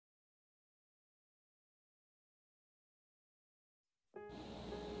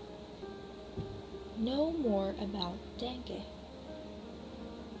know more about dengue.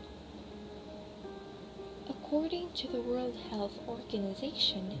 According to the World Health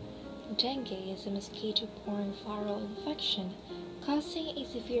Organization, dengue is a mosquito-borne viral infection causing a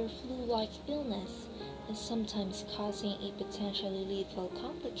severe flu-like illness and sometimes causing a potentially lethal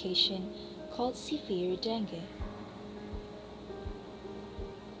complication called severe dengue.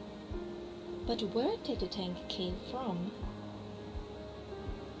 But where did the dengue came from?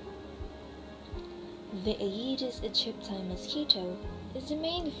 The Aedes aegypti mosquito is the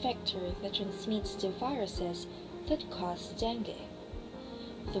main vector that transmits the viruses that cause dengue.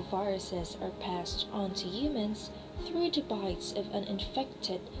 The viruses are passed on to humans through the bites of an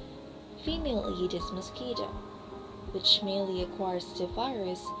infected female Aedes mosquito, which mainly acquires the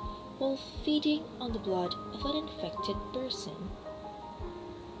virus while feeding on the blood of an infected person.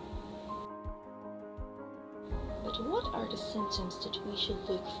 But what are the symptoms that we should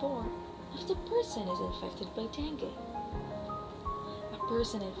look for if the person is infected by dengue? A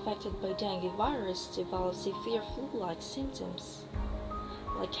person infected by dengue virus develops severe flu-like symptoms,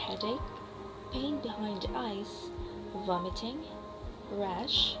 like headache, pain behind the eyes, vomiting,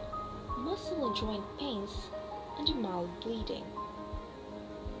 rash, muscle and joint pains, and mild bleeding.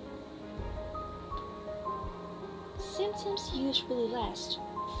 Symptoms usually last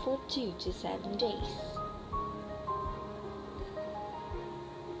for 2 to 7 days.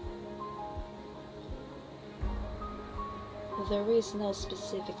 There is no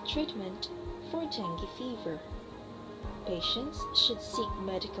specific treatment for dengue fever. Patients should seek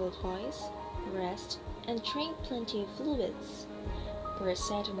medical advice, rest, and drink plenty of fluids.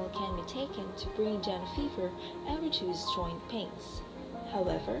 Paracetamol can be taken to bring down fever and reduce joint pains.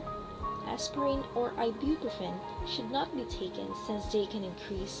 However, aspirin or ibuprofen should not be taken since they can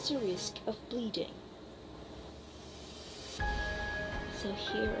increase the risk of bleeding. So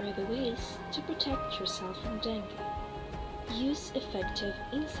here are the ways to protect yourself from dengue. Use effective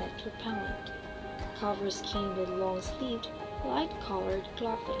insect repellent. Cover skin with long-sleeved, light-colored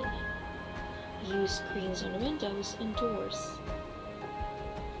clothing. Use screens on windows and doors.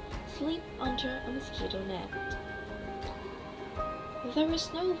 Sleep under a mosquito net. There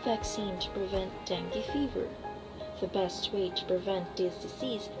is no vaccine to prevent dengue fever. The best way to prevent this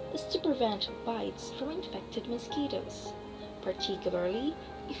disease is to prevent bites from infected mosquitoes, particularly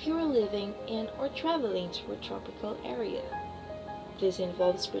if you are living in or traveling to a tropical area. This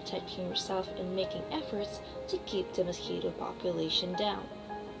involves protecting yourself and making efforts to keep the mosquito population down.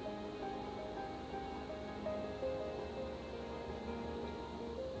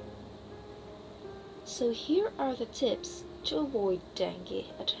 So here are the tips to avoid dengue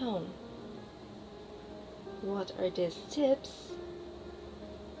at home. What are these tips?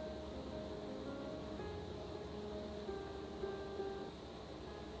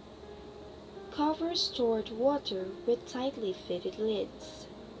 Cover stored water with tightly fitted lids.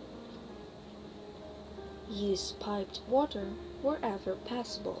 Use piped water wherever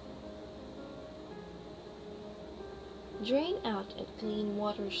possible. Drain out and clean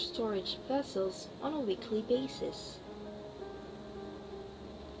water storage vessels on a weekly basis.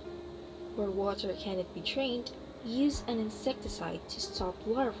 Where water cannot be drained, use an insecticide to stop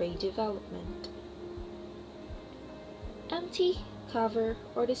larvae development. Empty, cover,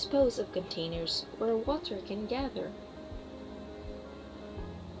 or dispose of containers where water can gather.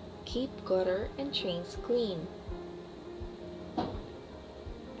 Keep gutter and drains clean.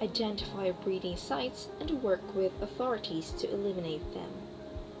 Identify breeding sites and work with authorities to eliminate them.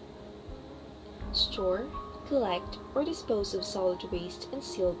 Store, collect, or dispose of solid waste in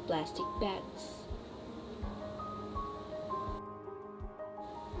sealed plastic bags.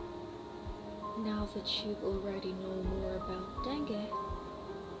 Now that you already know more about dengue,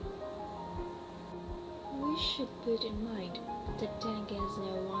 we should put in mind that dengue is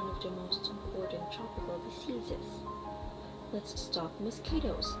now one of the most important tropical diseases. Let's stop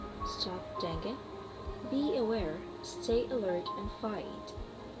mosquitoes, stop dengue, be aware, stay alert, and fight.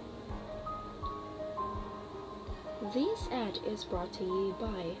 This ad is brought to you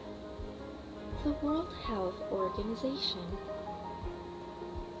by the World Health Organization.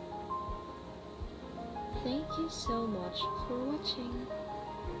 Thank you so much for watching.